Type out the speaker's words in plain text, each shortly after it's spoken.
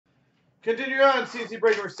Continue on, CNC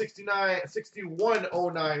break number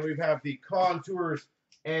 6109. We have the Contours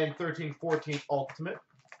and 1314 Ultimate.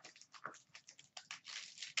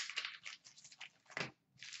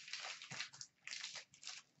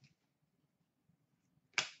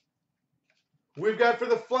 We've got for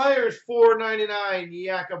the Flyers, $4.99,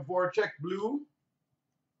 Jakub Voracek Blue.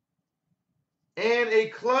 And a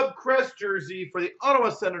Club Crest jersey for the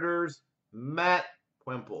Ottawa Senators, Matt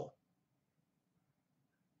Puempel.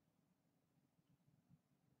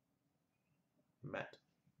 Matt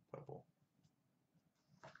Puempel.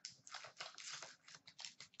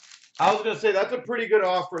 I was going to say, that's a pretty good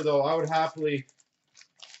offer, though. I would happily...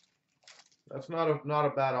 That's not a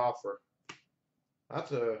bad offer.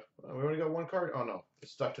 That's a... We only got one card. Oh, no.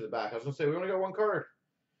 It's stuck to the back. I was going to say, we only got one card.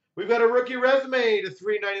 We've got a rookie resume to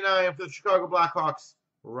 $3.99 for the Chicago Blackhawks,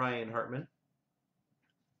 Ryan Hartman.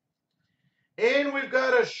 And we've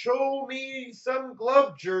got a Show Me Some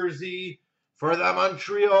Glove jersey for the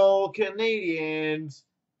Montreal Canadiens,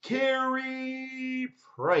 Carey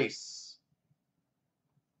Price.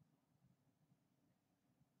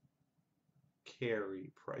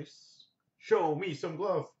 Carey Price. Show me some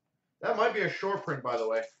glove. That might be a short print, by the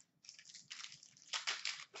way.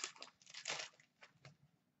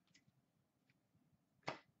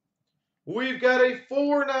 We've got a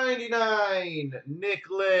 $4.99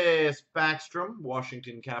 Nicklas Backstrom,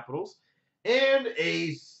 Washington Capitals, and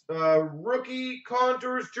a rookie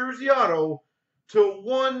Contours jersey auto to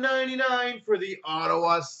 $1.99 for the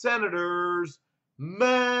Ottawa Senators,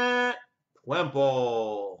 Matt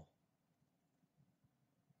Puempel.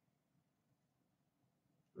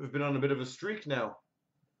 We've been on a bit of a streak now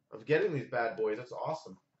of getting these bad boys. That's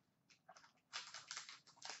awesome.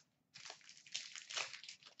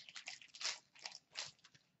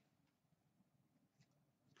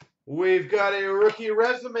 We've got a rookie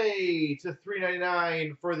resume to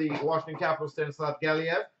 $3.99 for the Washington Capitals, Stanislav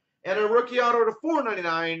Galiev, and a rookie auto to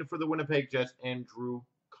 $4.99 for the Winnipeg Jets, Andrew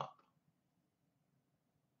Kopp.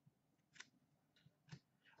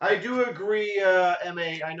 I do agree,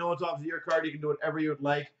 MA. I know it's off your card. You can do whatever you would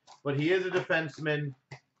like, but he is a defenseman.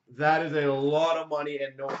 That is a lot of money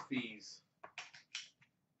and no fees.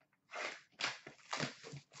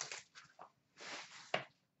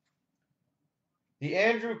 The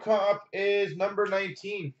Andrew Kopp is number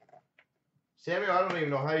 19. Samuel, I don't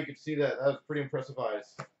even know how you could see that. That was pretty impressive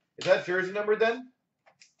eyes. Is that jersey numbered then?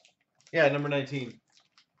 Yeah, number 19.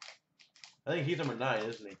 I think he's number 9,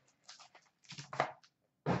 isn't he?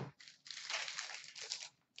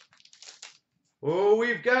 Oh,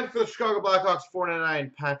 we've got for the Chicago Blackhawks,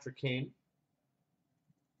 $4.99, Patrick Kane.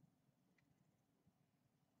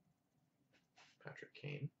 Patrick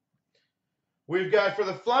Kane. We've got for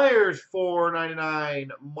the Flyers,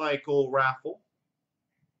 $4.99, Michael Raffle.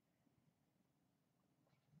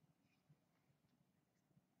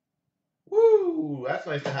 Woo, that's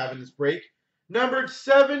nice to have in this break. Numbered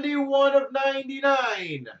 71 of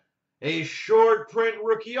 99. A short print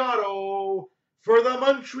rookie auto for the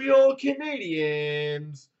Montreal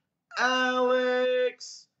Canadiens,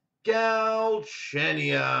 Alex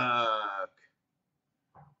Galchenyuk.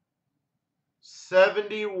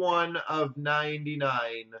 71 of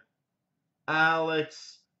 99,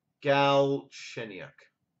 Alex Galchenyuk.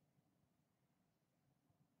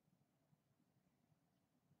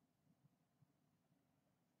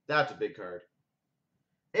 That's a big card.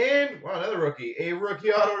 And, well, another rookie. A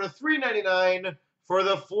rookie auto to $3.99 for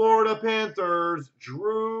the Florida Panthers,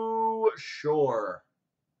 Drew Shore.